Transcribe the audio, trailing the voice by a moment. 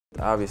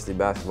Obviously,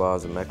 basketball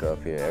is a mecca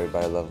up here.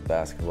 Everybody loves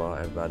basketball.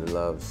 Everybody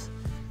loves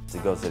to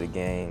go to the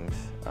games.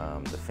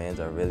 The fans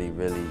are really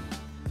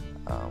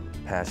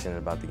passionate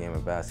about the game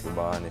of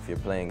basketball. And if you're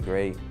playing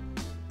great,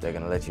 they're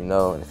going to let you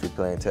know. And if you're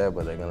playing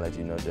terrible, they're going to let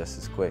you know just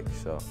as quick.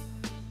 So,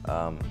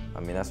 I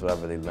mean, that's what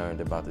I've really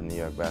learned about the New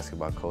York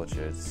basketball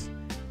culture.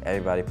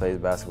 Everybody plays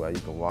basketball. You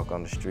can walk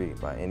on the street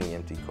by any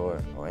empty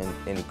court or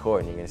any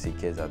court, and you're going to see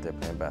kids out there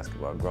playing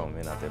basketball, grown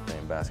men out there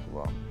playing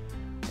basketball.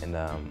 And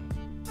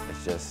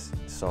it's just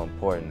so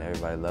important.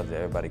 Everybody loves it.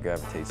 Everybody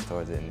gravitates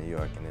towards it in New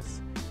York, and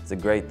it's a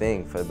great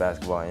thing for the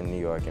basketball in New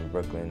York and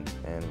Brooklyn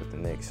and with the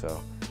Knicks.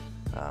 So,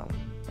 I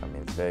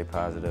mean, it's very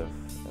positive,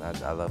 and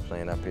I love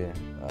playing up here.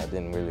 I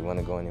didn't really want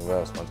to go anywhere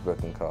else. Once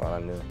Brooklyn called, I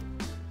knew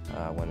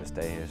I wanted to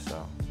stay here.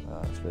 So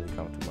it's really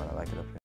comfortable. I like it up here.